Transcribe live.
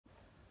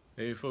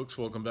Hey folks,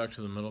 welcome back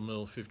to the Metal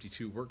Mill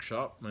 52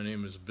 workshop. My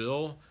name is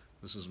Bill.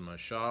 This is my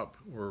shop.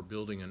 We're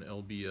building an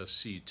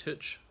LBSC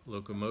Tich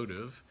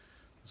locomotive.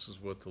 This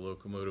is what the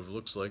locomotive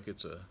looks like.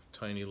 It's a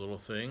tiny little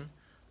thing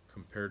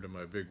compared to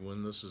my big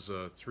one. This is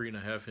a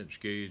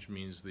 3.5-inch gauge,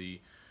 means the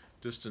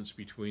distance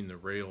between the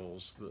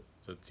rails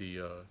that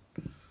the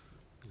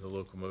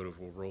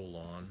locomotive will roll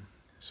on.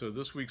 So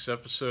this week's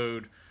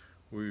episode,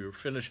 we were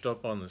finished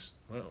up on this,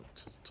 well,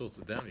 tilt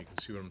it down, you can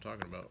see what I'm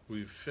talking about.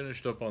 We've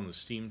finished up on the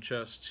steam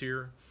chests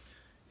here,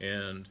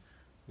 and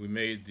we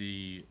made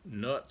the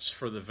nuts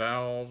for the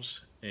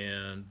valves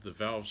and the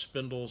valve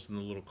spindles and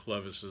the little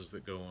clevises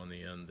that go on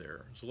the end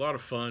there. It's a lot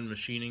of fun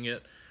machining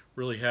it.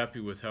 Really happy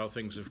with how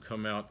things have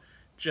come out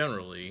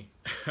generally.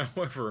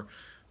 However,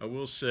 I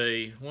will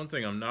say one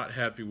thing I'm not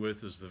happy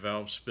with is the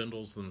valve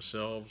spindles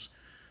themselves,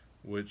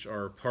 which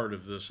are part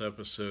of this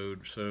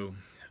episode. So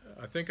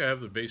I think I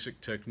have the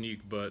basic technique,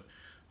 but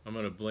I'm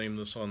going to blame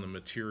this on the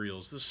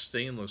materials. This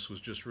stainless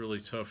was just really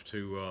tough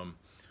to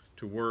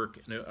work.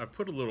 And I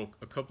put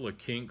a couple of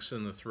kinks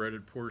in the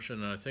threaded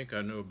portion, and I think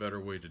I know a better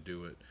way to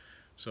do it.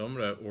 So I'm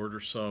going to order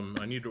some.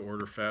 I need to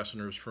order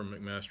fasteners from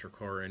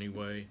McMaster-Carr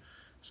anyway,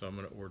 so I'm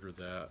going to order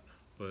that.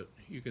 But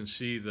you can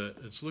see that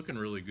it's looking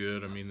really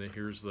good. I mean,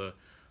 here's the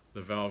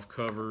valve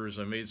covers.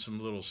 I made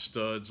some little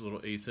studs, little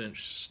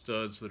 1/8-inch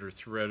studs that are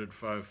threaded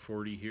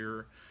 540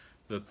 here,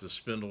 that the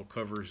spindle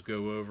covers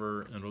go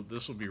over, and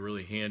this will be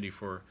really handy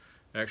for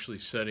actually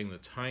setting the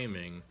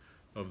timing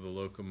of the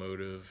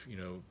locomotive, you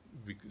know,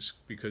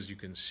 because you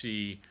can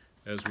see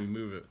as we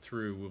move it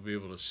through, we'll be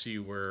able to see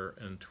where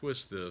and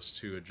twist this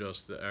to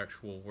adjust the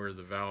actual where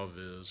the valve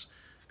is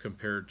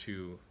compared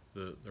to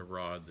the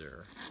rod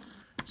there.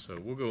 So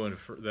we'll go into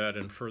that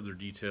in further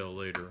detail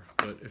later,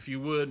 but if you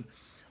would,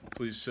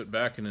 please sit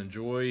back and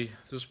enjoy.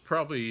 This will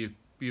probably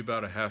be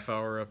about a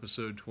half-hour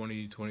episode,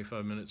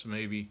 20-25 minutes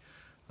maybe.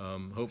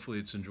 Hopefully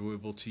it's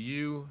enjoyable to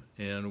you,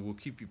 and we'll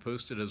keep you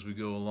posted as we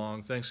go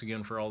along. Thanks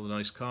again for all the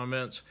nice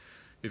comments.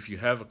 If you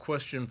have a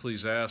question,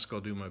 please ask. I'll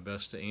do my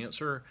best to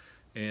answer.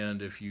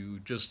 And if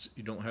you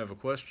don't have a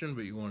question,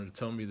 but you wanted to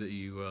tell me that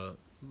you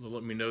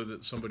let me know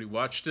that somebody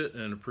watched it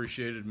and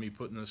appreciated me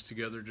putting this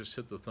together, just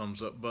hit the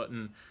thumbs up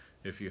button.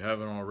 If you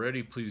haven't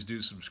already, please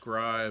do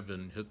subscribe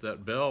and hit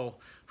that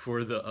bell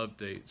for the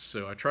updates.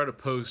 So I try to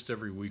post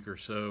every week or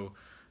so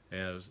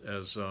as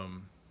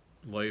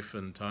life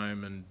and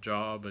time and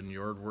job and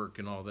yard work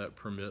and all that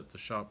permit the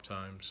shop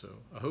time. So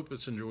I hope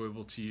it's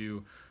enjoyable to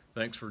you.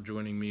 Thanks for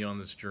joining me on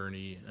this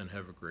journey, and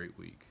have a great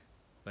week.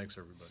 Thanks,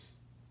 everybody.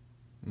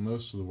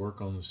 Most of the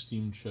work on the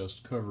steam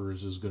chest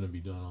covers is going to be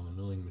done on the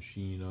milling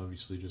machine,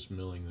 obviously just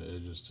milling the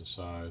edges to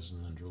size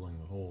and then drilling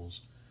the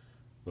holes.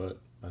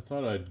 But I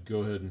thought I'd go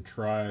ahead and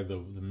try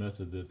the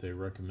method that they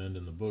recommend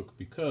in the book,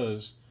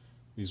 because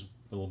these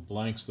little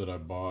blanks that I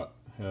bought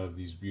have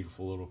these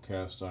beautiful little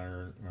cast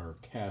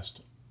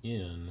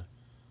in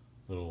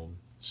little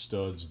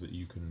studs that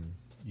you can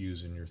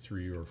use in your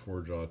 3 or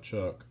 4 jaw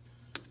chuck.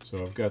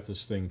 So I've got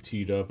this thing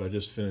teed up. I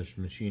just finished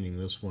machining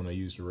this one. I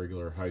used a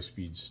regular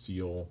high-speed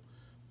steel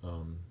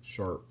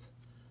sharp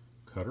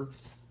cutter,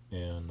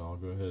 and I'll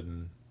go ahead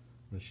and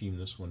machine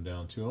this one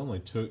down too. I only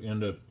took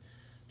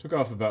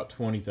off about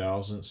 20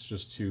 thousandths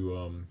just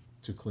to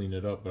clean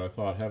it up, but I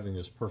thought having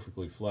this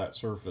perfectly flat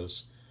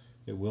surface,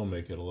 it will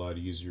make it a lot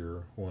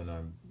easier when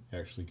I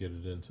actually get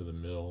it into the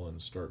mill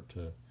and start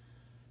to,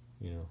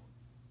 you know,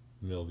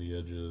 mill the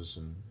edges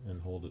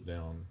and hold it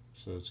down.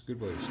 So it's a good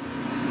way to start.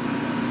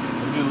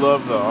 I do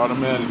love the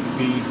automatic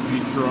feed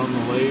feature on the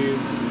lathe.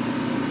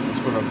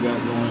 That's what I've got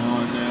going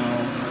on now.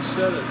 I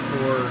set it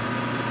for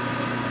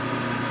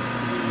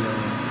the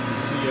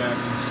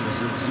Z-axis is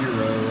at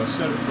 0. I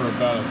set it for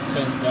about a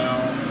 10th thou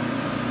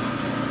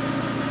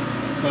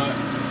cut.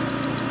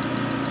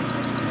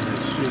 And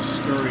it's just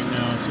starting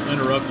now. It's an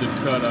interrupted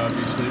cut,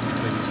 obviously,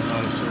 because it's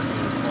not a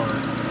circular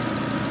part.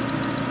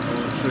 I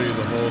won't show you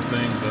the whole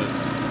thing, but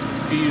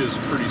the feed is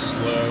pretty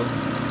slow.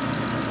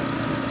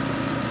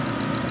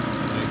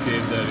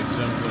 Gave that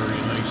exemplary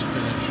nice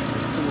finish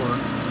before.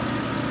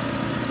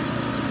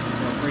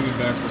 I'll bring you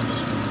back when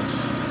this one's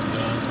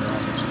done, or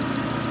on its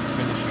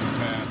finishing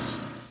pass.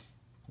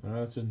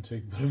 That didn't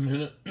take but a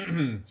minute.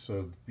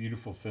 So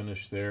beautiful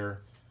finish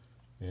there,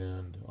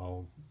 and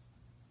I'll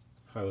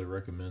highly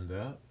recommend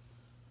that.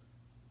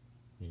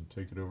 You can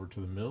take it over to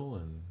the mill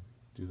and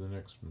do the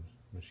next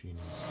machining.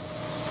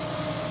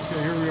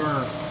 Okay, here we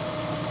are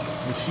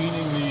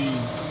machining the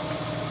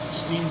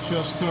steam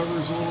chest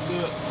covers a little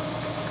bit.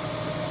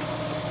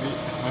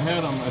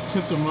 I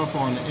tipped them up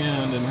on the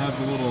end and had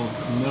the little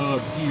nub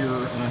here,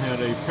 and I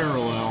had a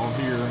parallel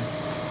here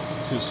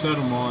to set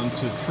them on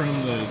to trim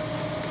the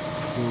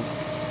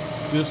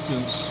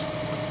distance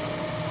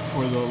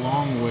for the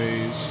long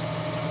ways.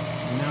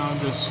 And now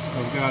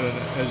I've got it,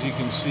 as you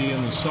can see,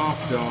 in the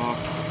soft jaw,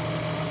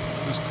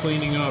 just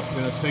cleaning up. I'm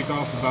going to take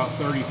off about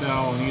 30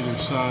 thou on either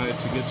side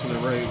to get to the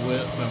right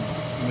width. I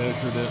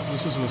measured it.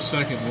 This is the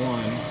second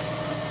one.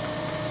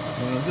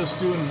 And I'm just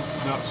doing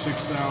about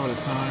 6 thou at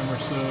a time or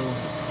so,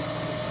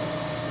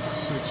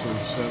 6 or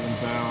 7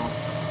 thou.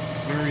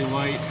 very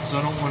light because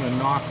I don't want to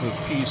knock the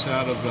piece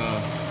out of the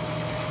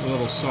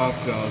little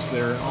soft jaws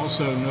there. And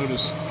also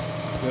notice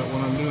that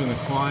when I'm doing the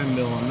climb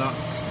mill, I'm not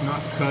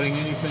cutting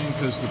anything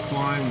because the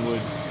climb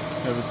would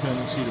have a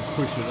tendency to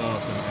push it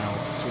up and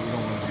out, so we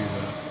don't want to do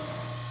that.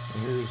 And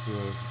here's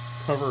the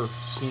cover,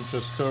 steam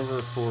chest cover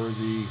for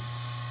the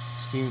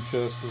steam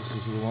chest. This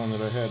is the one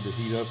that I had to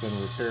heat up and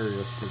repair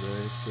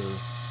yesterday, so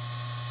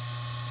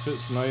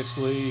fits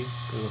nicely.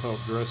 It'll help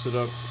dress it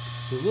up.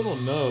 The little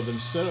nub,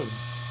 instead of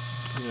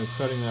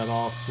cutting that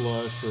off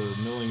flush or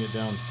milling it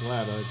down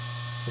flat, I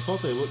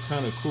thought they looked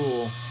kind of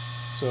cool,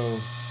 so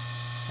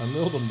I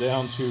milled them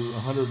down to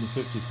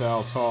 150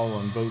 thou tall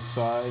on both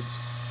sides,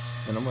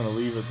 and I'm going to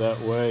leave it that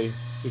way.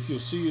 If you'll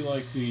see,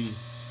 like the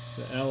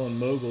Allen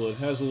Mogul, it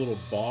has a little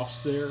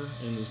boss there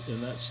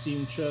in that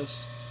steam chest,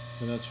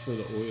 and that's for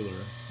the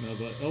oiler. Now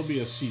the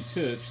LBSC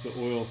Tich, the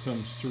oil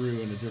comes through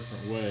in a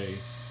different way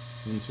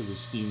into the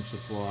steam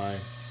supply,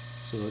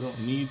 so I don't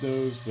need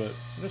those, but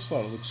I just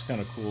thought it looks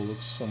kind of cool,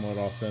 looks somewhat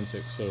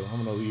authentic, so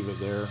I'm going to leave it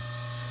there.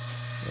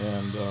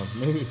 And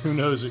maybe, who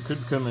knows, it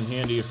could come in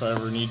handy if I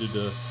ever needed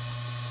to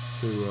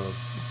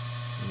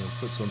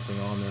put something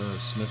on there, a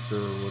snifter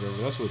or whatever.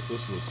 That's what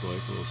this looks like,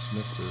 a little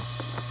snifter.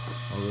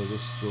 Although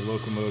the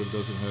locomotive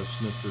doesn't have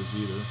snifters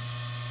either.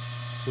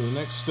 So the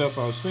next step,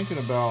 I was thinking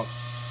about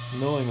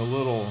milling a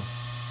little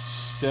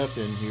step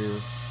in here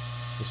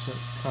to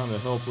kind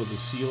of help with the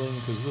sealing,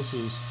 because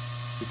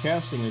the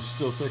casting is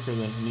still thicker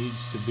than it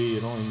needs to be.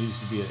 It only needs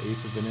to be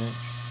 1/8 of an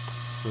inch.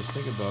 So I was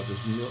thinking about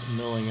just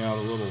milling out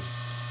a little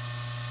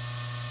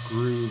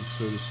groove,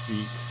 so to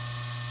speak,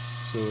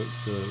 so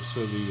the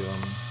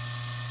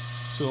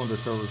cylinder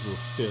covers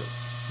will fit,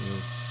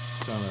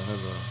 kind of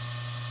have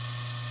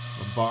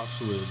a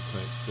box lid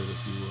type fit,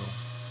 if you will.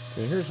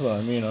 Okay, here's what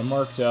I mean. I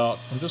marked out,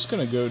 I'm just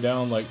going to go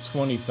down like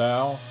 20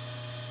 thou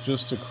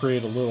just to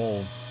create a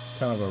little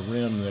kind of a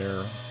rim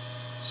there.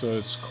 So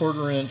it's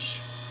 1/4 inch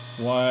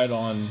wide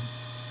on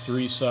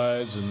 3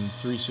 sides and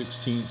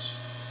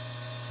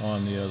 3/16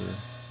 on the other.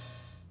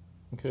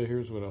 Okay,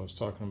 here's what I was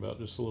talking about,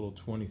 just a little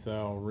 20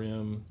 thou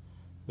rim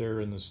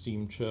there in the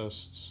steam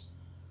chests,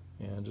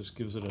 and just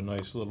gives it a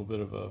nice little bit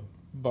of a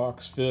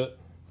box fit.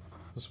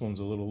 This one's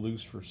a little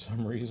loose for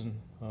some reason.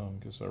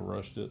 Guess I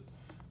rushed it.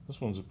 This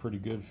one's a pretty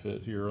good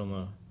fit here on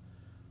the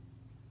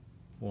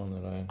one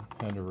that I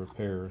had to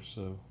repair.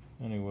 So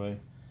anyway,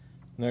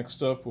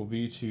 next up will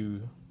be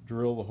to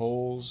drill the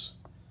holes.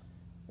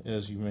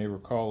 As you may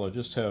recall, I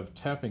just have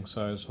tapping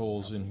size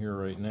holes in here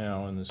right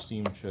now in the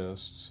steam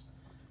chests,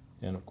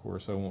 and of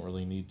course I won't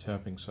really need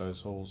tapping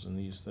size holes in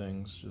these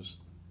things, just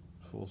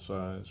full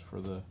size for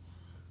the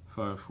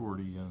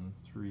 540 and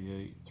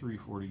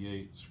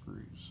 348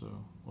 screws. So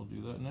we'll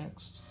do that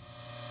next.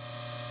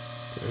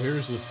 Okay,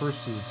 here's the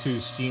first of the 2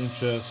 steam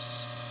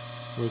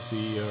chests with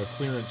the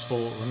clearance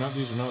hole, or not,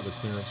 these are not the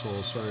clearance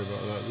holes, sorry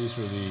about that. These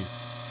are the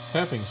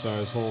tapping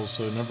size holes,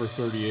 so number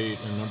 38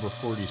 and number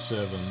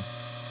 47.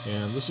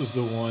 And this is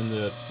the one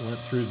that went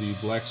through the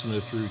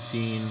blacksmith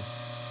routine,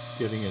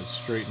 getting it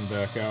straightened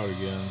back out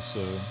again.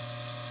 So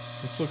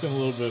it's looking a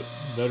little bit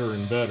better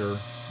and better.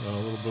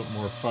 A little bit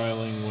more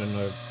filing when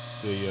the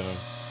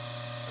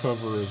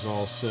cover is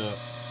all set.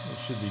 It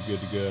should be good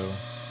to go.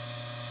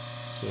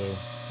 So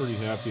pretty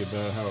happy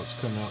about how it's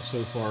come out so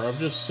far. I've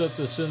just set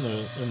this in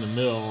the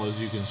mill, as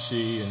you can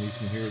see, and you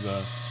can hear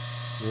the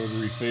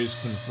rotary phase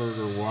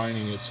converter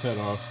whining its head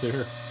off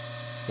there.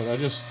 But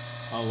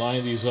I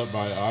line these up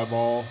by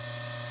eyeball.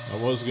 I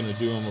was going to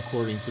do them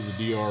according to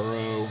the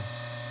DRO,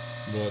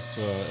 but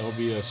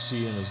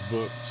LBSC in his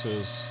book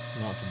says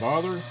not to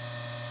bother.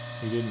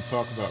 He didn't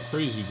talk about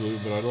crazy glue,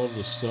 but I love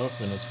this stuff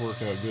and it's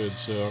worked out good.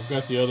 So I've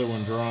got the other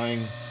one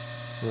drying,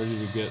 ready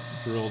to get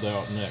drilled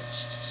out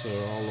next. So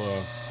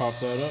I'll pop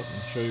that up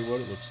and show you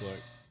what it looks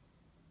like.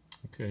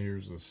 Okay,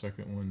 here's the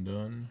second one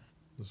done.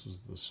 This is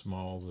the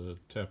the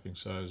tapping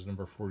size,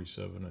 number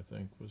 47 I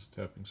think, was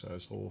the tapping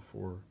size hole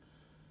for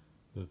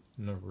the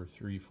number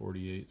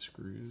 348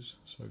 screws.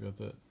 So I got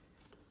that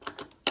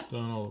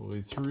done all the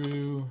way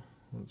through.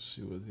 Let's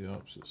see what the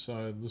opposite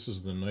side. This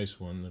is the nice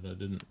one that I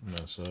didn't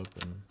mess up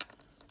and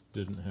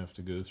didn't have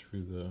to go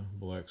through the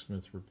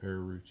blacksmith repair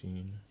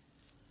routine.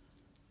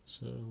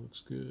 So it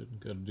looks good.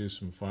 Got to do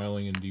some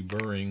filing and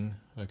deburring.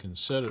 I can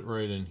set it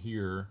right in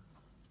here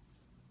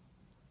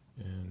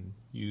and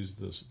use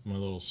my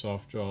little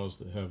soft jaws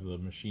that have the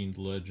machined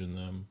ledge in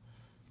them.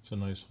 It's a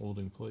nice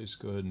holding place.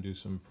 Go ahead and do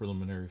some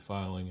preliminary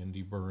filing and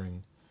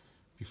deburring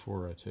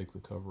before I take the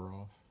cover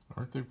off.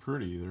 Aren't they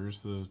pretty?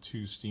 There's the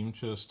 2 steam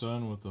chests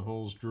done with the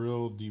holes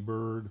drilled,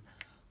 deburred, a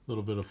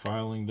little bit of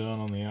filing done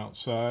on the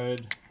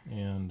outside,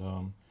 and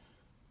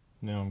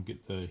now I'm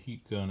get the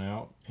heat gun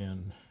out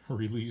and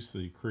release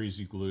the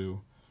crazy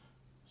glue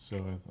so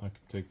I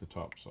can take the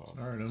tops off.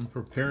 Alright, I'm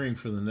preparing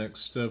for the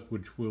next step,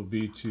 which will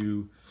be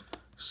to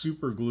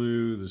super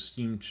glue the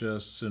steam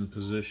chests in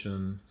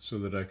position so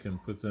that I can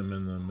put them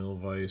in the mill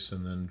vise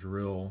and then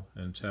drill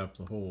and tap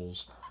the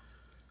holes.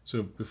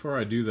 So before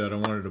I do that, I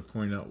wanted to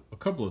point out a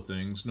couple of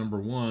things. Number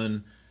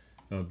one,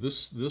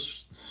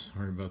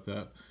 sorry about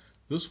that.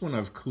 This one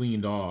I've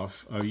cleaned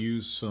off. I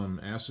used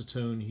some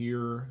acetone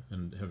here,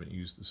 and haven't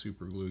used the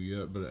super glue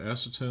yet, but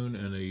acetone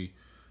and a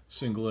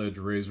single edge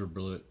razor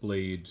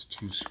blade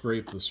to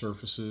scrape the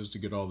surfaces to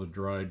get all the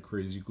dried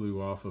crazy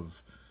glue off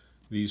of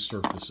these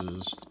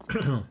surfaces.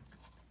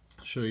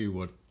 Show you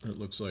what it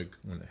looks like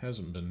when it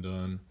hasn't been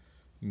done.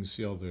 You can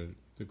see all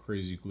the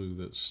crazy glue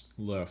that's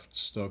left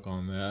stuck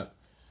on that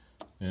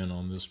and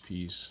on this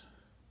piece.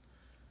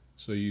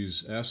 So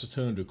use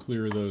acetone to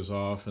clear those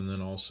off, and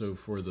then also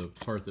for the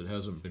part that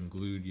hasn't been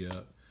glued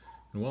yet.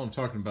 And while I'm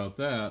talking about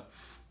that,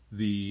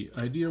 the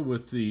idea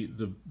with the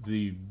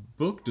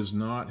book does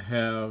not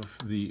have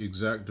the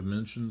exact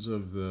dimensions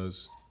of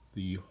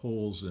the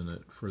holes in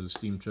it for the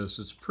steam chest.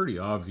 It's pretty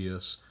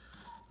obvious.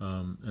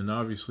 And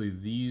obviously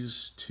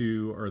these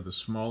two are the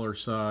smaller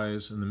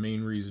size, and the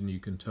main reason you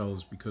can tell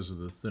is because of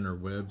the thinner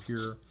web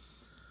here.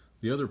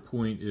 The other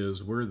point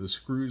is where the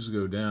screws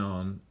go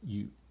down,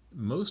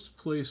 most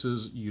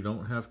places you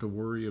don't have to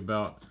worry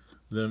about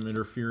them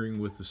interfering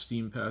with the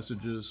steam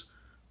passages,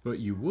 but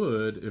you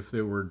would if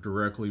they were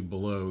directly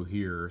below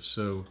here.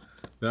 So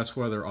that's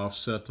why they're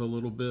offset a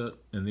little bit.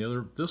 And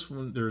this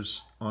one,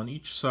 there's on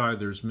each side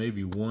there's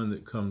maybe one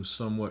that comes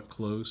somewhat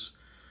close.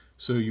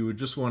 So you would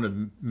just want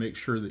to make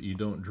sure that you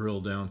don't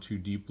drill down too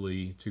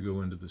deeply to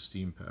go into the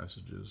steam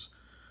passages.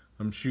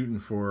 I'm shooting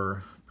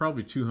for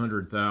probably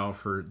 200 thou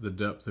for the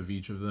depth of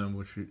each of them,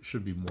 which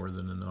should be more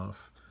than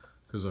enough,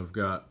 because I've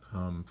got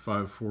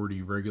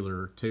 540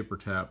 regular taper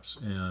taps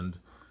and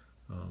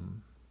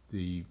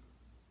the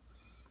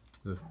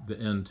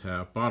end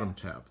tap, bottom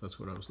tap, that's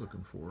what I was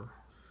looking for.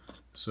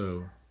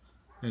 So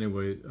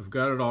anyway, I've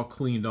got it all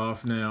cleaned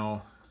off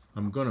now.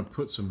 I'm going to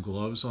put some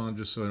gloves on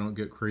just so I don't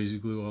get crazy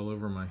glue all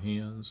over my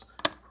hands,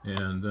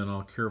 and then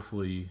I'll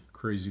carefully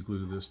crazy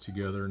glue this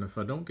together. And if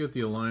I don't get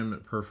the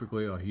alignment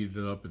perfectly, I'll heat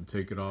it up and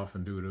take it off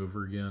and do it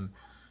over again,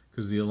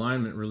 because the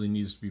alignment really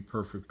needs to be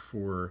perfect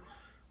for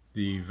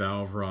the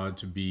valve rod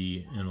to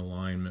be in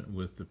alignment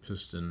with the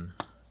piston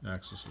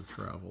axis of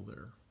travel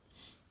there.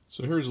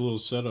 So here's a little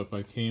setup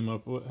I came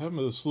up with. I have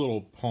this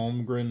little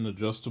palm grin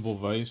adjustable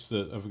vise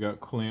that I've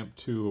got clamped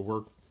to a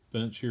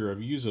workbench here.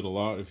 I've used it a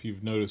lot, if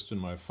you've noticed in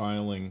my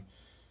filing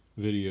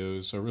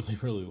videos. I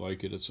really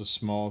like it. It's a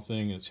small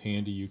thing, it's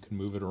handy, you can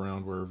move it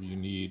around wherever you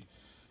need.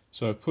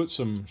 So I put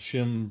some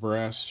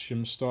brass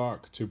shim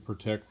stock to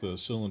protect the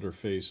cylinder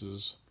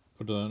faces,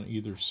 put it on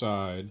either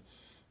side.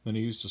 Then I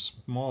used a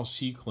small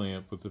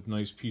C-clamp with a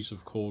nice piece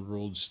of cold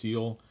rolled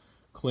steel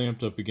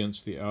clamped up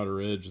against the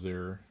outer edge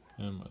there,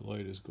 and my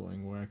light is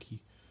going wacky.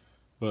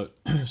 But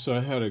so I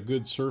had a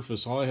good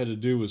surface. All I had to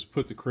do was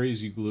put the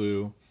crazy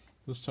glue.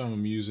 This time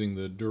I'm using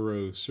the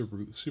Duro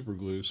super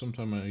glue.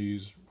 Sometimes I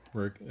use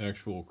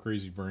actual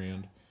crazy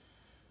brand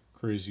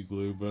crazy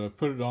glue, but I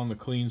put it on the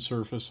clean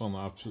surface on the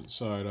opposite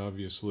side,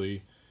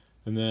 obviously,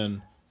 and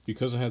then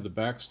because I had the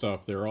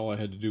backstop there, all I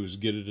had to do was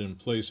get it in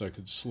place. I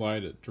could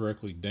slide it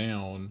directly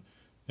down,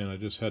 and I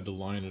just had to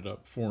line it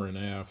up fore and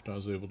aft. I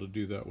was able to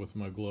do that with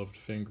my gloved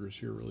fingers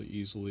here really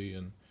easily,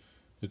 and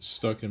it's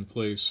stuck in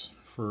place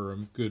for a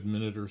good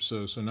minute or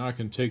so. So now I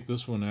can take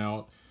this one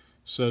out,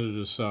 set it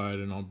aside,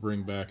 and I'll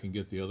bring back and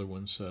get the other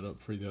one set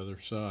up for the other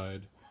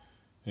side,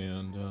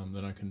 and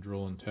then I can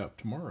drill and tap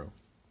tomorrow.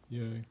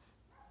 Yay.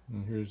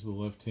 And here's the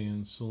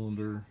left-hand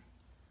cylinder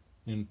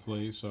in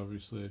place.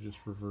 Obviously I just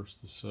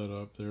reversed the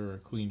setup there. I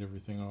cleaned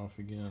everything off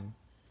again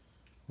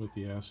with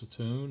the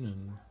acetone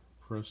and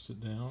pressed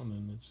it down,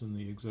 and it's in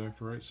the exact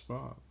right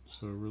spot.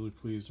 So really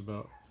pleased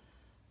about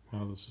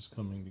how this is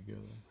coming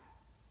together.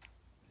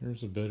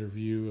 Here's a better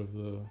view of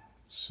the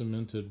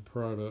cemented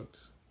product.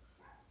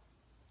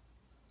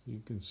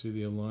 You can see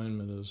the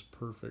alignment is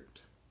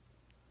perfect.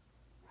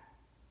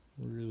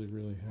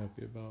 Really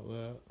happy about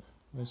that.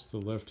 That's the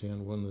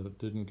left-hand one that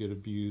didn't get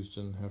abused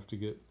and have to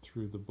get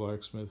through the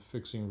blacksmith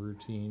fixing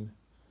routine.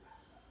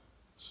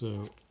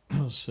 So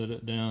I'll set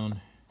it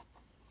down.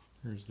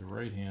 Here's the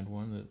right-hand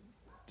one that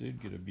did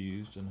get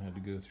abused and had to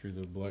go through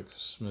the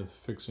blacksmith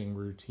fixing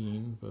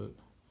routine, but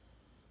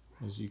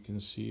as you can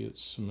see,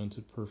 it's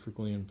cemented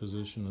perfectly in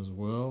position as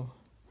well.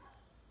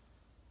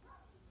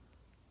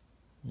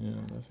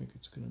 And I think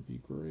it's going to be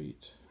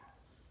great.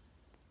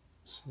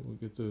 So we'll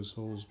get those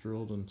holes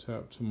drilled and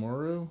tapped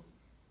tomorrow.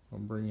 I'll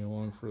bring you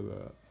along for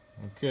that.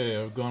 Okay,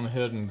 I've gone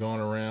ahead and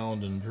gone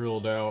around and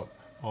drilled out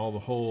all the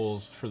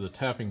holes for the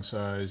tapping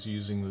size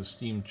using the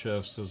steam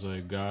chest as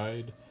a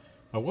guide.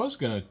 I was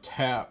going to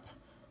tap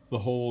the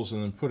holes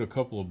and then put a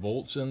couple of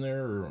bolts in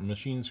there, or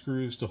machine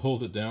screws, to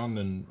hold it down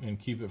and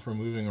keep it from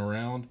moving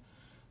around.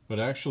 But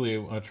actually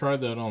I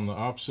tried that on the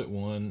opposite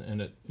one,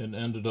 and it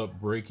ended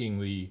up breaking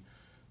the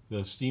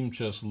steam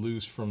chest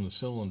loose from the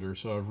cylinder.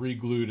 So I've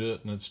re-glued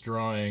it and it's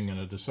drying, and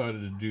I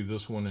decided to do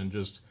this one and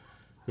just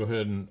go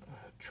ahead and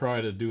try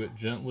to do it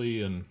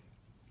gently and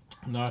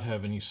not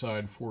have any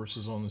side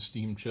forces on the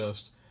steam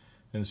chest,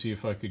 and see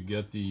if I could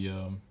get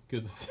the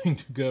thing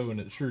to go, and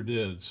it sure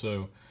did.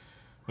 So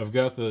I've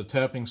got the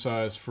tapping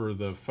size for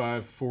the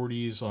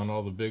 540s on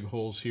all the big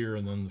holes here,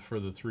 and then for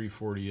the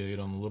 348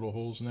 on the little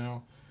holes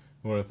now.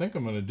 And what I think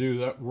I'm going to do,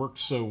 that worked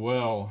so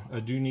well, I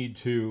do need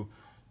to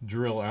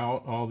drill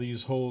out all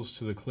these holes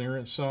to the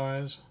clearance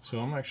size. So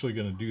I'm actually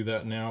going to do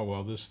that now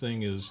while this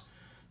thing is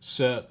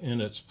set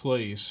in its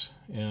place,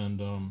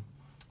 and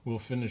we'll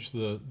finish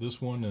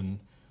this one and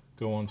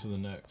go on to the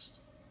next.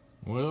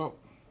 Well,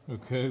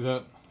 okay,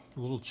 that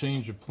little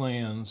change of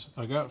plans.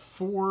 I got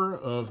 4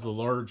 of the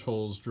large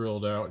holes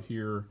drilled out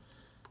here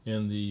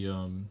in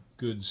the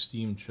good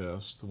steam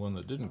chest, the one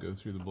that didn't go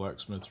through the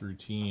blacksmith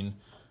routine,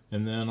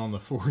 and then on the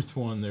 4th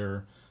one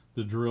there,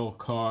 the drill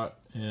caught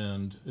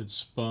and it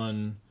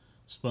spun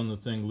the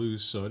thing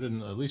loose, so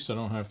at least I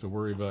don't have to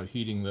worry about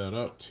heating that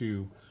up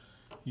to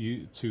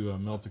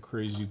melt the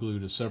crazy glue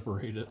to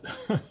separate it.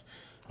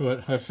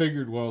 But I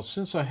figured, well,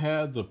 since I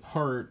had the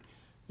part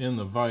in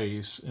the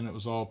vise and it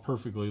was all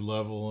perfectly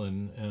level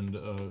and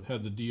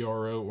had the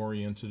DRO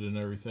oriented and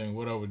everything,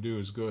 what I would do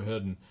is go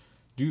ahead and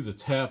do the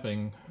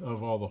tapping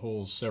of all the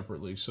holes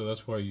separately. So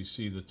that's why you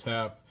see the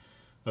tap.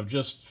 I've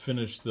just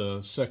finished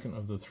the second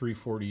of the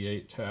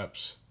 348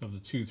 taps, of the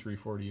 2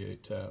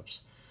 348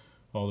 taps.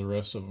 All the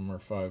rest of them are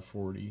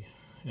 540.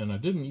 And I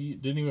didn't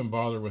even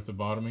bother with the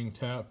bottoming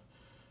tap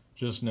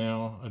just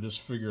now. I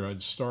just figured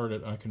I'd start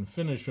it. I can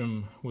finish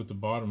them with the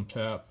bottom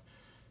tap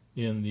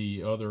in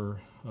the other,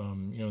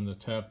 in the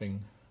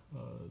tapping,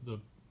 the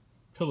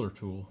pillar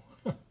tool.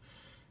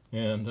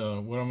 And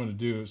what I'm going to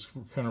do is,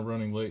 we're kind of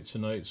running late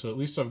tonight, so at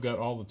least I've got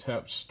all the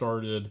taps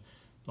started.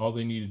 All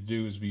they need to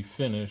do is be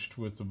finished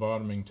with the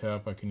bottoming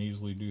tap. I can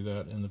easily do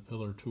that in the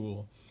pillar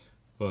tool.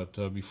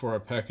 But before I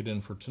pack it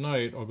in for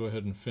tonight, I'll go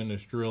ahead and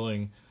finish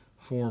drilling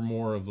 4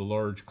 more of the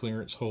large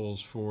clearance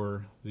holes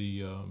for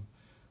the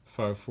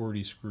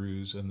 540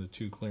 screws and the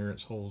 2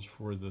 clearance holes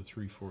for the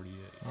 348.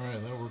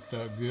 Alright, that worked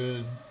out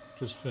good.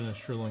 Just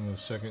finished drilling the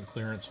 2nd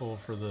clearance hole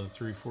for the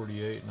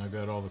 348, and I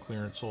got all the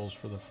clearance holes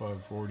for the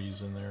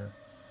 540s in there.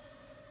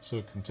 So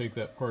it can take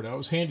that part out. It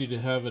was handy to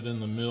have it in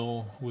the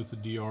mill with the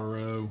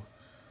DRO.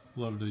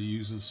 Love to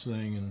use this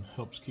thing, and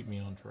helps keep me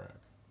on track.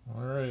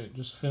 Alright,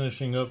 just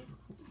finishing up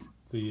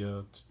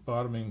the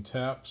bottoming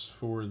taps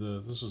for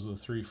this is the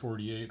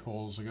 348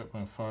 holes. I got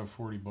my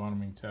 540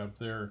 bottoming tap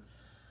there.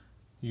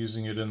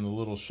 Using it in the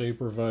little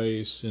shaper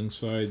vise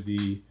inside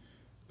the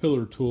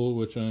pillar tool,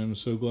 which I am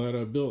so glad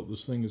I built.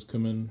 This thing has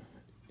come in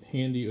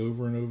handy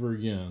over and over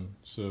again.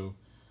 So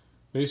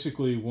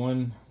basically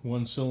one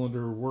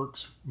cylinder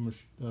works,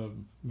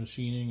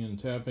 machining and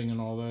tapping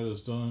and all that is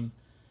done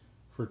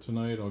for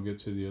tonight. I'll get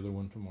to the other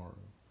one tomorrow.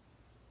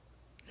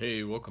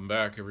 Hey, welcome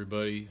back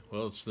everybody.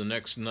 Well, it's the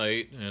next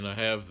night, and I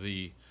have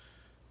the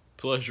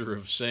pleasure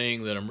of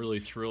saying that I'm really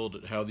thrilled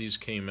at how these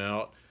came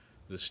out.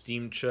 The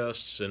steam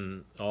chests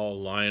and all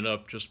line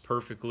up just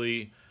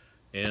perfectly.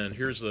 And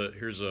here's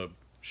a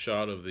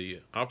shot of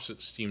the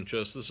opposite steam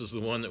chest. This is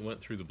the one that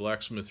went through the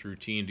blacksmith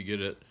routine to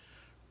get it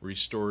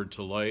restored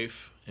to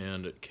life,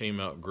 and it came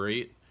out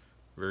great.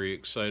 Very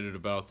excited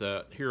about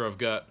that. Here I've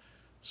got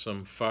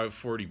some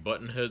 540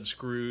 button head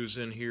screws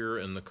in here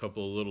and a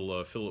couple of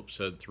little Phillips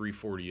head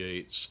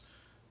 348s,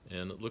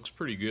 and it looks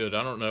pretty good.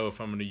 I don't know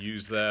if I'm going to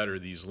use that or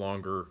these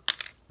longer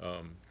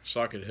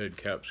socket head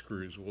cap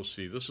screws. We'll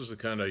see. This is the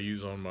kind I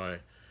use on my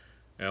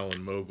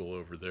Allen Mogul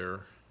over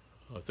there.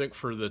 I think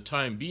for the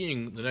time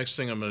being, the next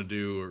thing I'm going to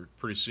do, or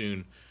pretty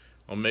soon,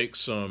 I'll make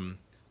some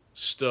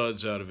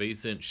studs out of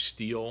 1/8 inch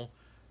steel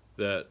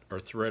that are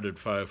threaded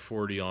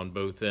 540 on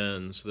both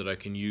ends that I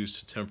can use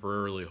to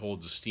temporarily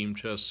hold the steam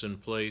chests in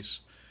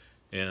place.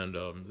 And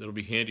it'll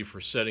be handy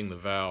for setting the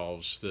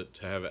valves to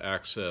have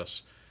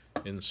access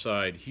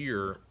inside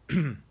here.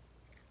 And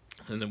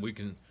then we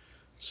can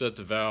set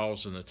the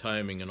valves and the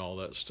timing and all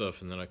that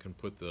stuff, and then I can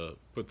put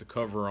the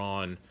cover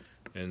on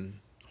and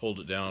hold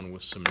it down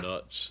with some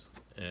nuts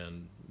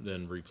and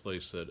then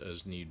replace it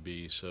as need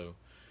be. So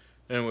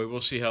anyway,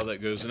 we'll see how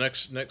that goes. The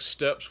next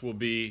steps will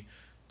be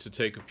to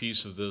take a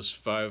piece of this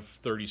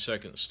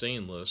 5/32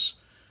 stainless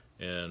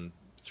and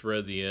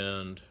thread the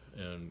end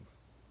and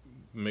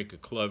make a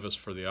clevis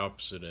for the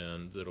opposite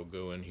end that'll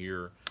go in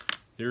here.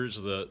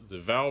 Here's the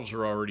valves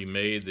are already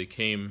made. They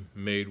came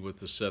made with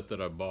the set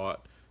that I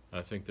bought.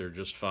 I think they're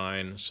just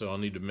fine, so I'll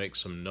need to make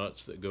some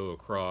nuts that go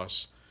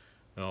across.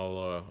 And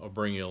I'll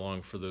bring you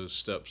along for those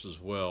steps as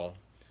well.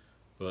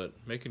 But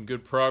making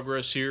good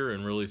progress here,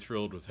 and really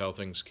thrilled with how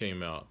things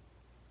came out.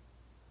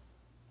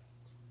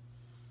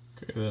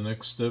 Okay, the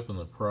next step in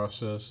the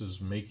process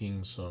is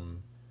making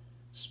some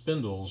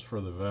spindles for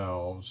the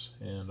valves,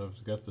 and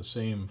I've got the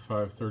same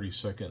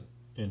 5/32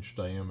 inch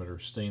diameter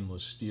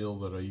stainless steel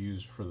that I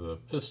used for the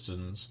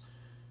pistons,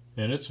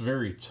 and it's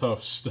very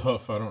tough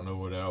stuff. I don't know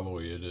what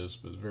alloy it is,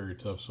 but it's very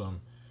tough, so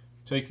I'm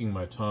taking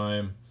my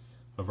time.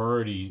 I've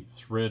already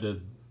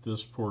threaded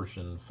this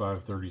portion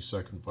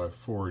 5/32 by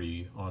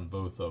 40 on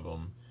both of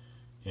them,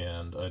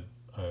 and I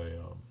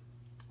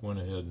went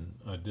ahead and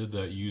I did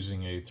that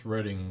using a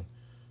threading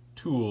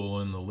tool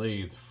in the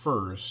lathe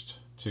first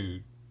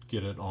to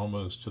get it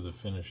almost to the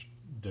finished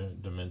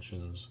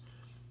dimensions,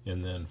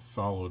 and then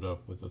followed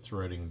up with a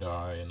threading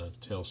die and a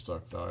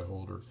tailstock die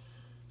holder.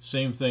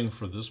 Same thing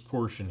for this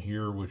portion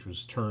here, which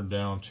was turned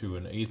down to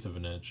 1/8 of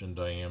an inch in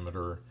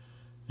diameter,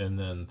 and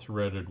then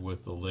threaded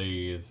with the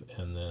lathe,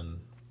 and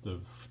then the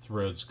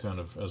threads kind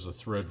of as a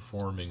thread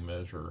forming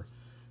measure.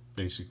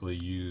 Basically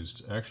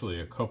used actually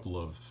a couple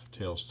of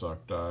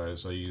tailstock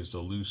dies. I used a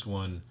loose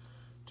one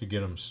to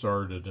get them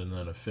started and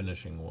then a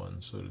finishing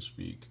one, so to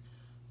speak.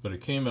 But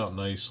it came out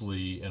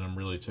nicely, and I'm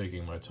really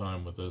taking my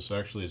time with this.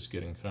 Actually, it's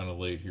getting kind of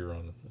late here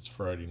it's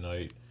Friday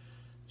night,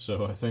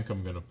 so I think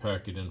I'm going to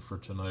pack it in for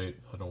tonight.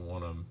 I don't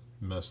want to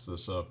mess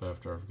this up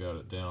after I've got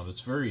it down.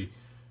 It's very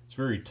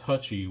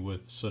touchy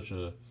with such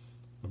a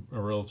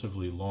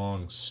relatively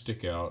long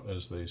stick out,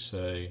 as they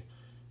say,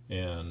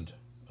 and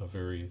a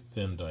very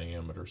thin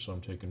diameter, so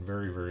I'm taking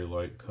very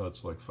light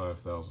cuts, like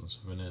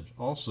 5/1000ths of an inch.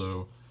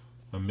 Also,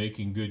 I'm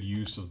making good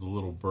use of the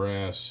little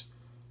brass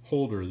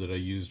holder that I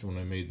used when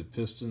I made the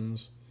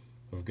pistons.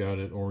 I've got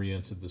it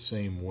oriented the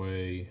same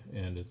way,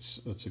 and it's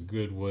a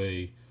good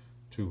way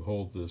to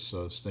hold this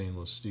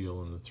stainless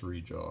steel in the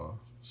 3-jaw,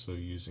 so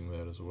using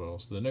that as well.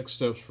 So the next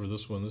steps for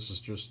this one, this is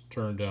just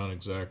turned down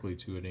exactly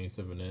to 1/8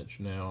 of an inch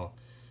now,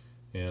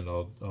 and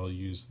I'll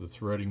use the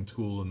threading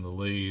tool in the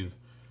lathe.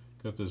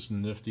 Got this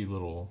nifty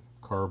little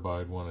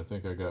carbide one I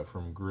think I got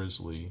from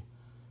Grizzly,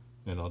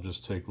 and I'll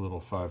just take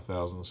little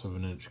 5/1000ths of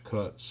an inch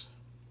cuts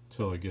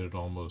till I get it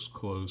almost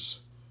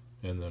close,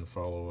 and then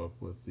follow up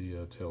with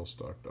the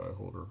tailstock die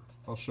holder.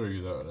 I'll show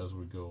you that as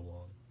we go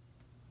along.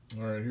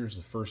 Alright, here's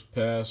the first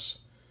pass.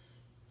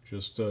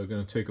 Just going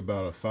to take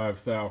about a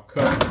 5/1000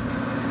 cut.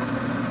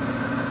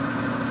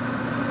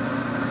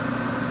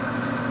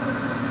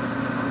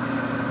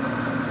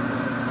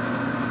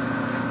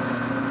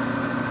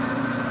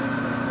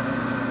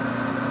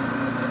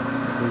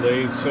 The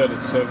lathe set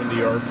at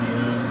 70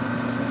 RPM.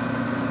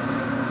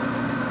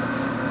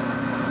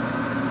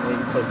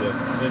 Waiting for the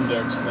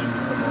index thing to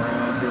come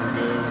around. Here we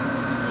go.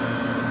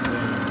 And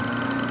boom.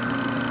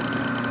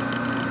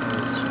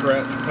 The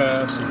scratch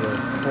pass of the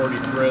 40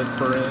 thread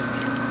per inch.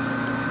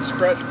 The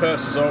scratch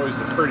pass is always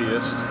the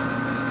prettiest.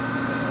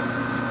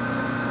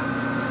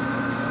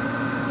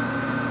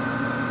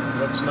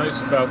 What's nice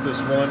about this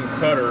one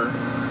cutter,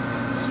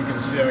 as you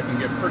can see, I can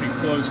get pretty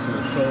close to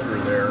the shoulder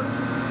there.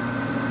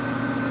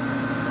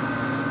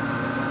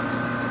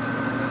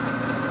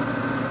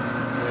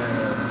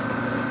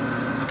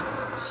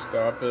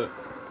 Stop it,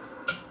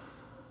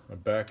 I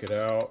back it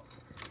out,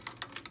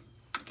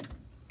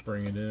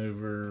 bring it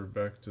over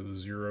back to the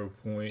 0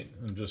 point,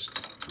 and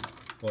just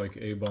like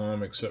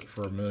A-bomb, except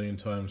for 1,000,000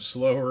 times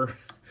slower.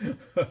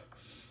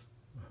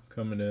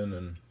 Coming in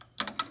and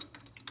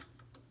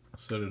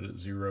set it at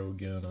 0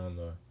 again on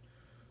the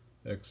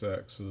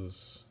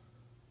x-axis.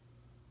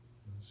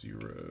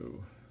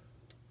 0.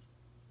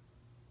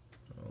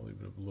 I'll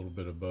leave it a little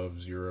bit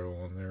above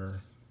 0 on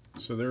there.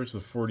 So there's the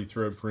 40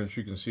 thread per inch.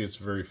 You can see it's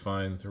a very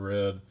fine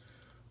thread.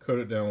 Coat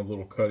it down with a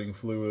little cutting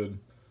fluid,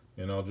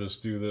 and I'll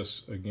just do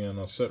this again.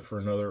 I'll set for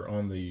another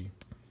on the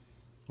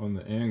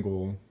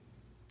angle.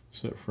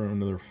 Set for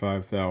another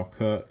 5/1000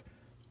 cut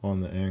on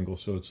the angle,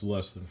 so it's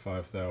less than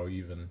 5/1000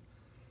 even.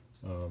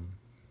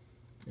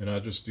 And I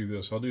just do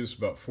this. I'll do this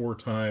about 4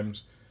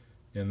 times,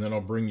 and then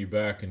I'll bring you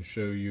back and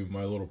show you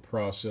my little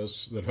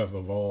process that I've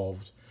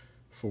evolved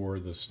for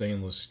the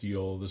stainless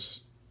steel.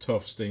 This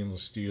tough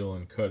stainless steel,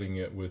 and cutting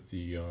it with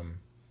the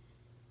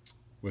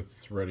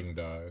threading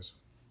dies.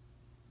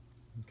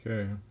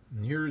 Okay,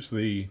 and here's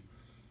the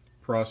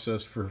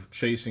process for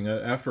chasing.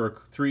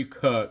 After 3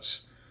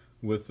 cuts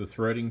with the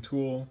threading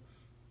tool,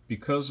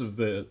 because of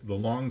the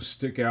long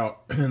stick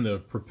out and the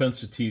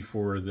propensity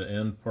for the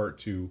end part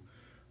to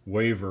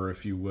waver,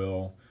 if you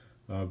will,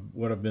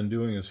 what I've been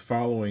doing is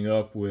following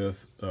up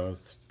with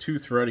 2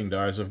 threading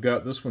dies. I've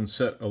got this one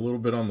set a little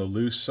bit on the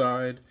loose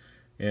side,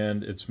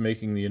 and it's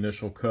making the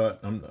initial cut.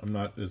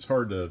 It's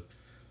hard to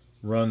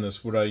run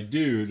this. What I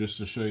do, just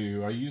to show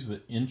you, I use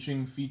the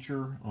inching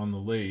feature on the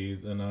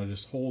lathe, and I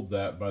just hold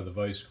that by the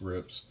vice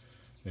grips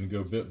and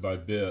go bit by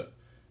bit,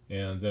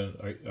 and then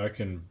I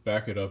can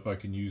back it up. I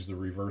can use the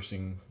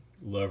reversing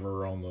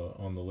lever on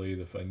the lathe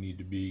if I need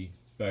to be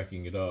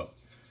backing it up.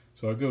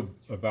 So I go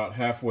about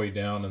halfway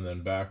down and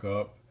then back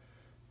up,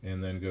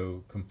 and then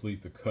go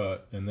complete the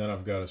cut, and then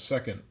I've got a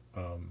second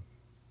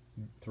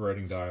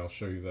threading die. I'll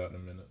show you that in a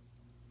minute.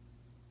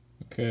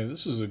 Okay,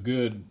 this is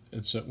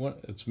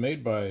it's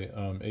made by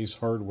Ace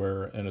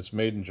Hardware, and it's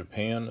made in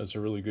Japan. It's a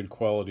really good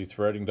quality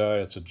threading die.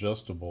 It's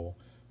adjustable,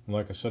 and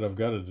like I said, I've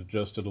got it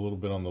adjusted a little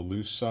bit on the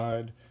loose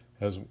side.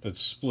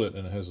 It's split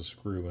and it has a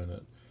screw in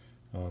it.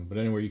 But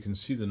anyway, you can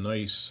see the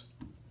nice,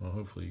 well,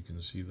 hopefully you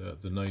can see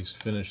that, the nice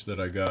finish that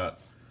I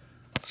got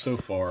so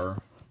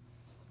far.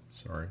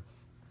 Sorry,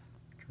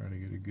 trying to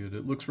get it good.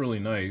 It looks really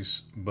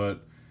nice,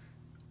 but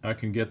I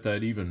can get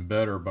that even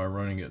better by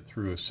running it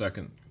through a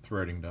second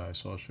threading die,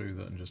 so I'll show you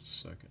that in just a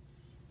second.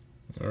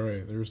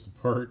 Alright, there's the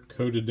part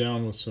coated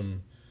down with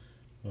some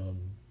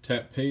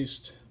tap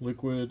paste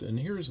liquid, and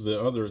here's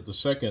the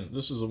second.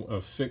 This is a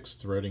fixed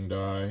threading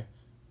die,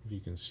 if you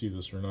can see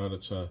this or not.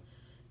 It's a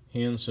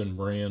Hansen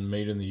brand,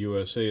 made in the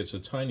USA. It's a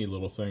tiny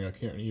little thing. I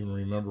can't even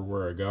remember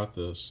where I got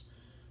this,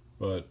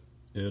 but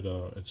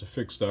it's a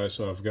fixed die,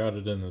 so I've got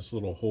it in this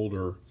little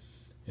holder.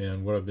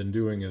 And what I've been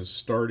doing is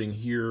starting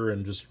here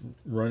and just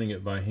running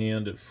it by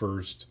hand at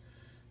first,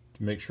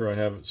 to make sure I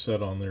have it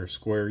set on there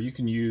square. You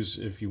can use,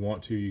 if you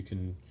want to, you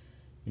can,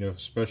 you know,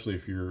 especially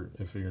if you're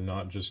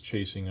not just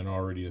chasing an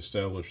already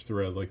established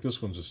thread. Like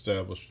this one's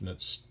established and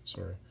it's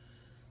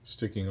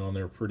sticking on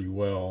there pretty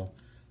well.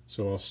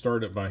 So I'll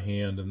start it by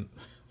hand, and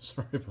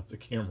sorry about the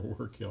camera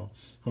work, y'all.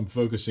 I'm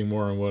focusing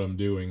more on what I'm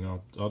doing.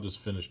 I'll just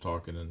finish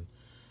talking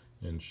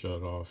and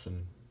shut off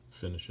and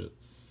finish it.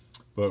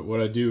 But what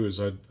I do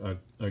is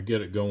I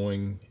get it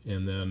going,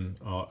 and then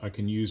I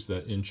can use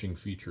that inching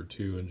feature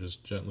too, and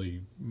just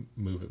gently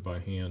move it by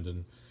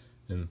hand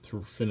and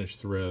finish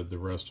thread the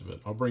rest of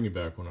it. I'll bring you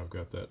back when I've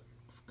got that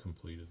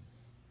completed.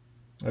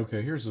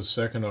 Okay, here's the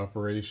second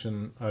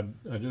operation.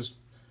 I just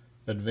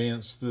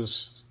advanced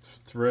this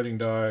threading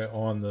die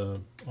on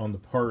the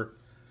part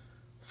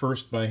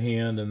first by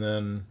hand, and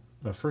then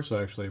first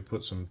I actually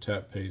put some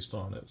tap paste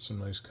on it, some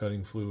nice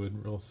cutting fluid,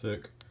 real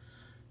thick,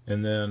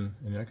 and then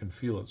I can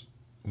feel it's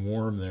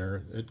warm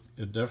there.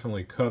 It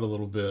definitely cut a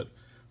little bit.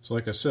 So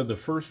like I said, the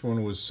first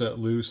one was set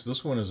loose.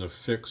 This one is a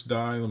fixed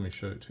die. Let me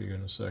show it to you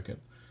in a second.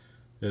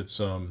 It's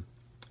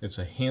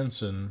a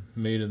Hansen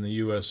made in the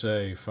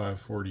USA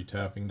 540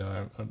 tapping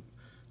die,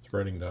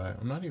 threading die.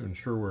 I'm not even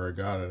sure where I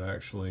got it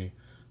actually,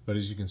 but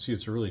as you can see,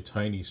 it's a really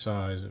tiny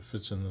size. It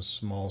fits in this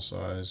small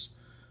size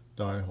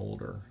die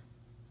holder.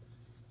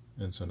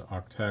 It's an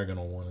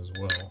octagonal one as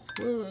well.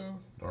 Whoa,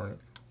 darn it.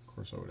 Of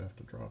course I would have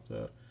to drop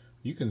that.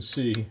 You can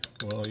see,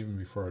 well, even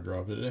before I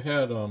dropped it, it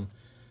had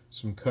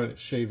some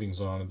shavings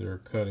on it there,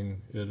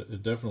 cutting.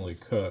 It definitely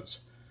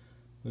cuts.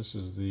 This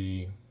is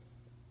the,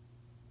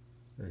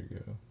 there you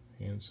go,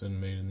 Hansen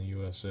made in the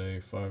USA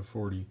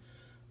 540.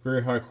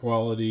 Very high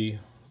quality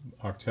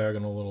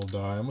octagonal little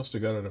die. I must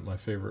have got it at my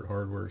favorite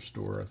hardware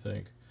store, I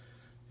think.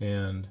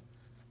 And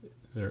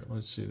there,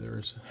 let's see,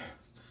 there's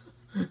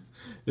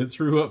it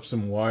threw up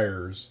some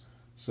wires,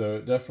 so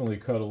it definitely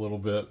cut a little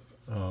bit,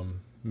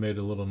 made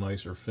a little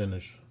nicer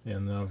finish.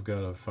 And now I've got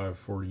a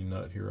 540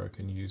 nut here I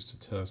can use to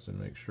test and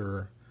make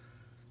sure.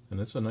 And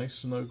it's a nice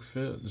snug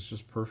fit. It's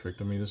just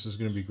perfect. I mean, this is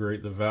going to be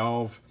great. The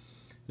valve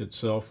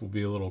itself will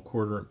be a little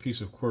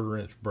piece of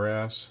quarter-inch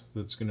brass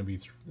that's going to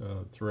be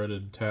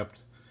threaded,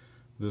 tapped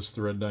this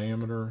thread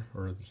diameter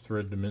or the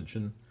thread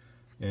dimension,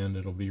 and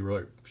it'll be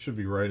should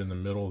be right in the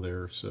middle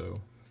there, so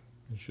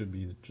it should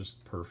be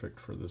just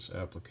perfect for this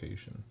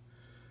application.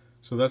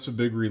 So that's a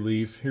big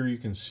relief. Here you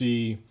can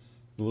see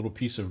the little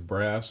piece of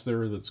brass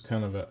there that's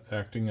kind of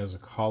acting as a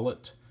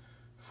collet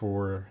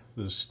for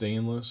this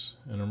stainless,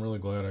 and I'm really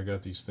glad I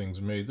got these things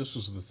made. This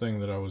was the thing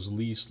that I was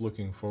least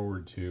looking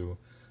forward to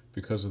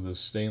because of this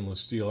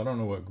stainless steel. I don't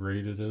know what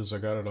grade it is. I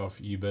got it off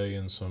eBay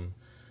in some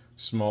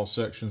small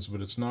sections,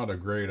 but it's not a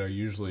grade I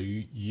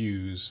usually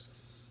use.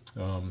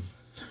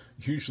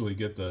 Usually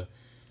get the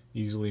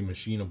easily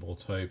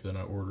machinable type, then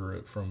I order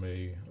it from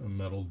a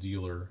metal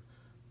dealer.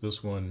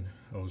 This one,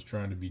 I was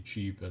trying to be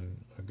cheap,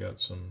 and I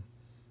got some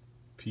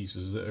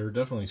pieces that are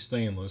definitely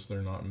stainless.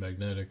 They're not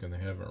magnetic and they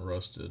haven't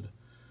rusted.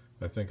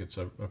 I think it's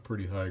a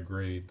pretty high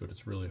grade, but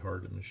it's really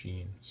hard to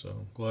machine.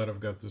 So glad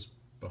I've got this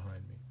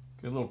behind me.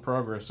 Okay, a little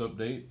progress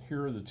update.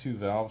 Here are the two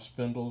valve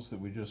spindles that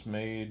we just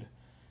made,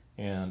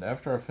 and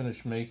after I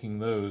finished making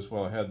those,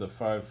 while I had the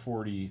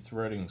 540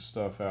 threading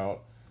stuff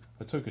out,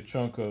 I took a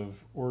chunk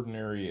of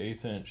ordinary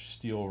 1/8 inch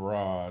steel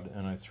rod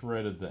and I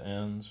threaded the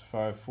ends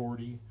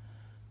 540.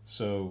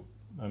 So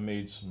I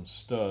made some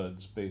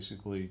studs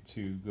basically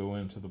to go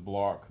into the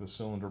block, the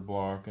cylinder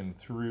block, and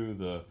through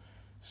the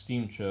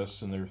steam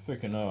chests, and they're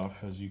thick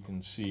enough, as you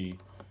can see,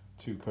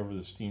 to cover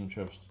the steam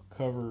chest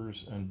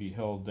covers and be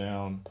held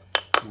down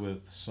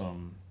with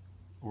some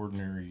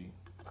ordinary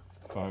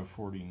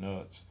 540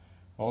 nuts.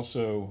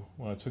 Also,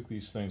 when I took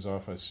these things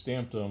off, I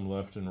stamped them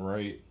left and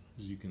right,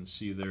 as you can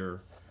see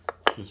there,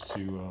 just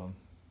to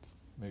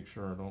make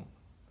sure I don't,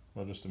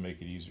 well, just to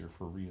make it easier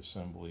for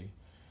reassembly.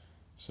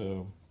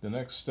 So the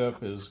next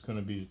step is going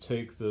to be to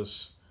take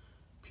this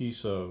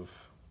piece of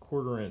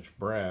 1/4 inch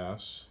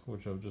brass,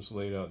 which I've just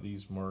laid out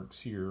these marks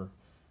here.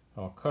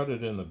 I'll cut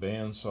it in the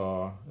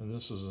bandsaw, and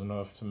this is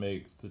enough to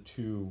make the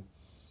two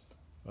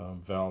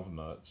valve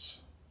nuts.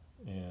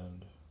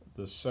 And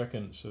the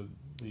second, so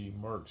the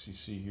marks you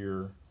see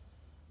here,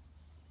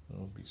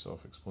 it'll be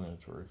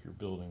self-explanatory if you're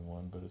building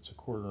one, but it's a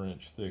 1/4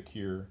 inch thick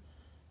here,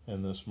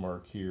 and this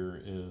mark here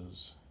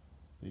is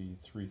the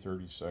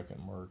 3/32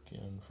 mark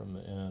in from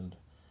the end.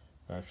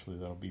 Actually,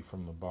 that'll be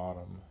from the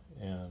bottom,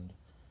 and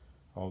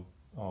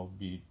I'll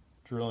be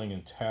drilling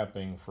and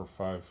tapping for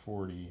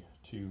 540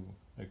 to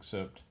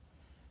accept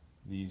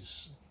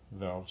these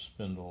valve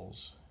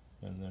spindles,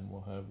 and then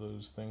we'll have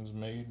those things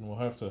made, and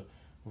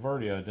we've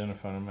already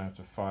identified them. I have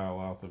to file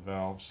out the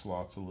valve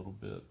slots a little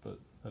bit, but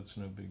that's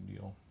no big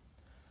deal.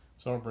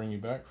 So I'll bring you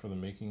back for the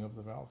making of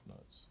the valve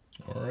nuts.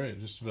 Alright,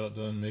 just about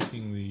done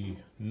making the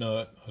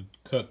nut. I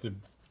cut the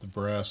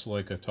brass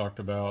like I talked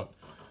about,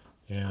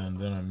 and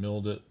then I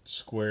milled it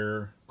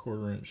square,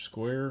 1/4 inch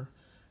square,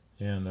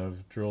 and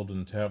I've drilled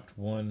and tapped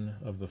one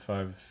of the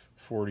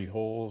 540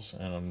 holes,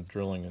 and I'm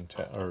drilling and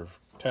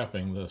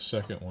tapping the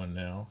second one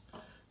now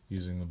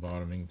using the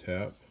bottoming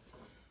tap.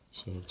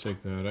 So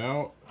take that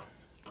out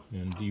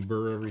and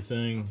deburr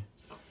everything,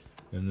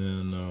 and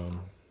then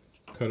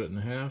cut it in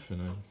half,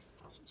 and I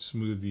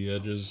smooth the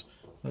edges.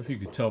 I don't know if you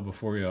could tell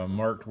before you, I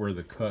marked where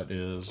the cut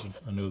is.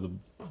 I know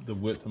the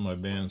width of my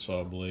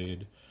bandsaw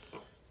blade,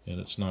 and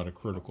it's not a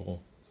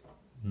critical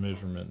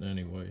measurement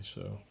anyway,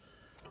 so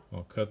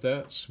I'll cut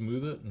that,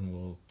 smooth it, and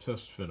we'll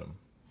test fit them.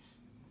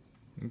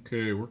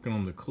 Okay, working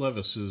on the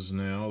clevises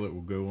now that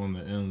will go on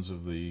the ends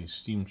of the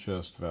steam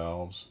chest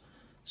valves.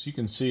 So you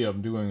can see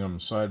I'm doing them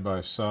side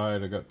by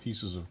side. I got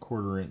pieces of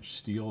 1/4-inch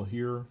steel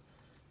here,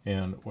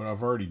 and what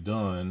I've already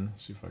done,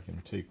 see if I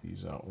can take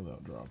these out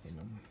without dropping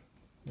them.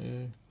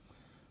 Okay.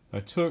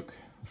 The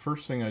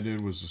first thing I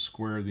did was to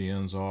square the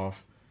ends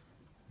off.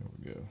 There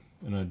we go.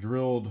 And I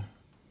drilled,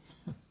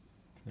 try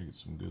to get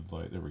some good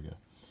light, there we go.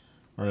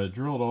 Alright, I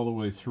drilled all the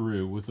way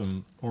through with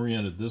them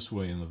oriented this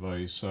way in the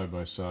vise, side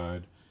by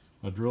side.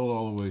 I drilled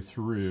all the way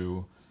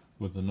through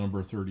with the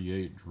number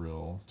 38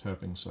 drill,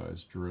 tapping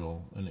size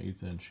drill, an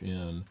 1/8 inch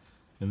in,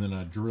 and then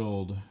I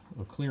drilled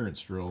a clearance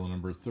drill, a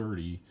number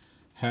 30,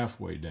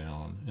 halfway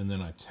down, and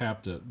then I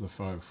tapped it, the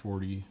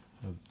 540,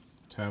 I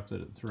tapped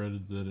it,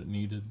 threaded that it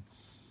needed,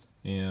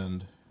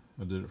 and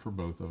I did it for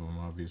both of them,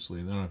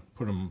 obviously. And then I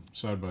put them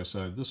side by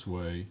side this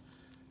way,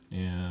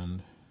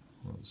 and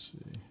let's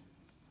see,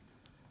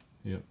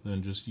 yep,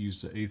 then just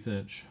used an 1/8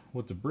 inch,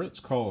 what the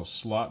Brits call a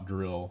slot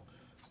drill,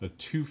 a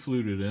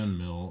 2-fluted end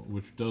mill,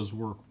 which does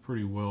work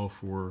pretty well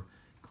for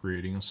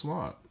creating a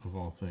slot, of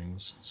all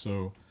things.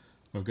 So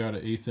I've got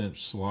an 1/8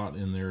 inch slot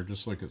in there,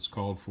 just like it's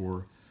called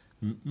for.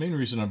 Main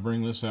reason I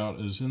bring this out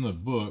is in the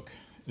book,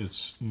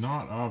 it's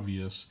not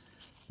obvious,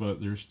 but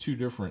there's 2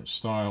 different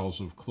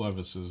styles of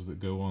clevises that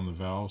go on the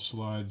valve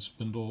slide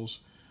spindles.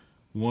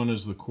 One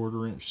is the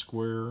 1/4-inch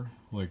square,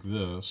 like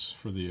this,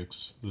 for the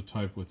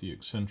type with the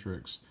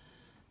eccentrics,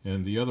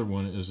 and the other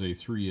one is a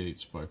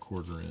 3/8 by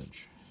 1/4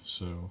 inch.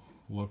 So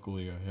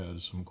luckily I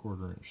had some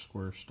 1/4 inch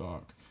square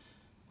stock.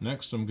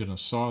 Next I'm going to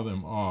saw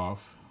them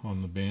off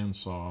on the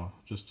bandsaw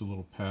just a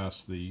little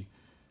past the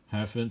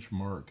 1/2 inch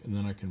mark, and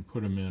then I can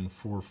put them in the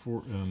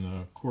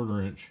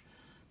 1/4 inch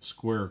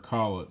square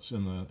collets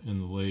in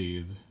the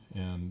lathe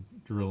and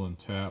drill and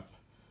tap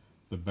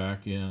the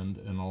back end,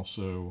 and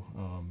also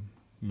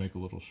make a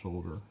little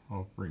shoulder.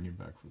 I'll bring you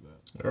back for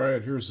that.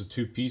 Alright, here's the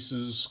 2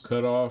 pieces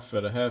cut off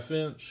at a 1/2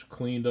 inch,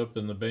 cleaned up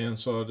in the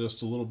bandsaw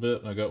just a little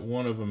bit, and I got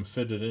one of them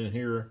fitted in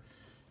here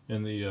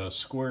in the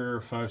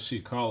square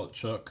 5C collet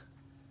chuck.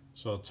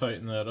 So I'll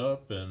tighten that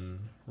up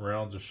and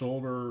round the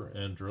shoulder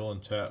and drill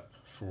and tap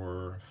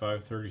for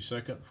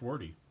 5/32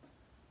 40.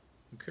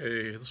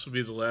 Okay, this will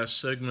be the last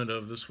segment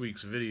of this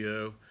week's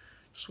video.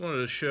 Just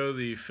wanted to show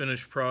the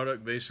finished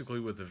product,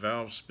 basically with the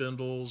valve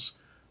spindles.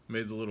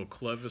 Made the little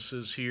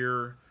clevises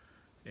here,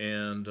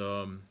 and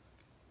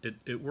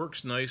it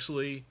works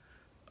nicely.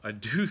 I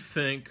do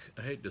think,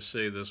 I hate to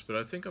say this, but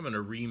I think I'm going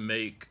to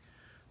remake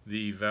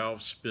the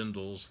valve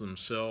spindles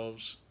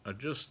themselves. I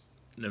just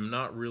am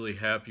not really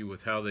happy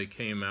with how they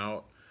came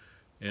out,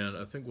 and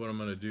I think what I'm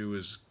going to do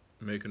is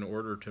make an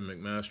order to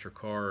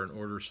McMaster-Carr and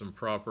order some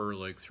proper,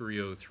 like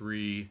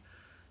 303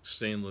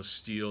 stainless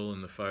steel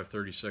in the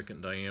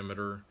 5/32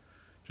 diameter,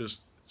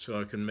 just so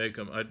I can make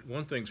them.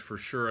 One thing's for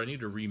sure, I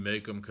need to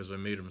remake them because I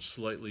made them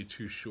slightly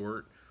too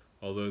short,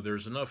 although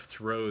there's enough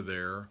throw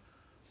there.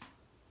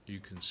 You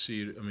can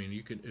see it, I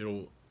mean,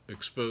 it'll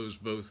expose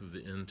both of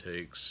the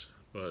intakes,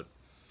 but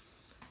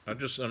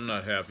I'm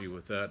not happy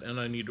with that, and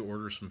I need to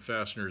order some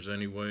fasteners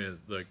anyway.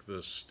 Like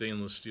the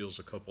stainless steel's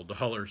a couple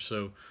dollars,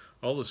 so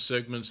all the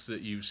segments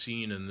that you've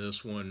seen in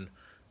this one,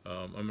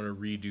 I'm going to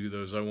redo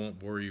those. I won't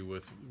bore you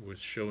with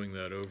showing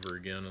that over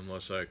again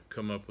unless I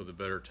come up with a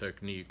better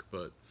technique,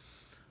 but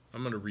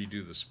I'm going to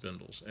redo the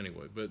spindles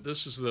anyway. But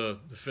this is the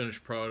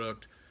finished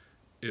product.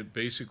 It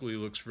basically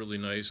looks really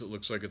nice. It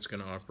looks like it's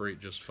going to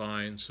operate just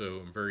fine, so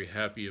I'm very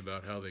happy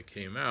about how they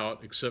came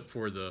out, except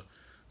for the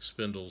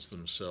spindles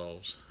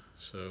themselves.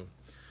 So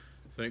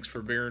thanks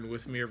for bearing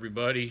with me,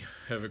 everybody.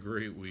 Have a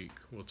great week.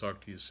 We'll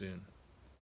talk to you soon.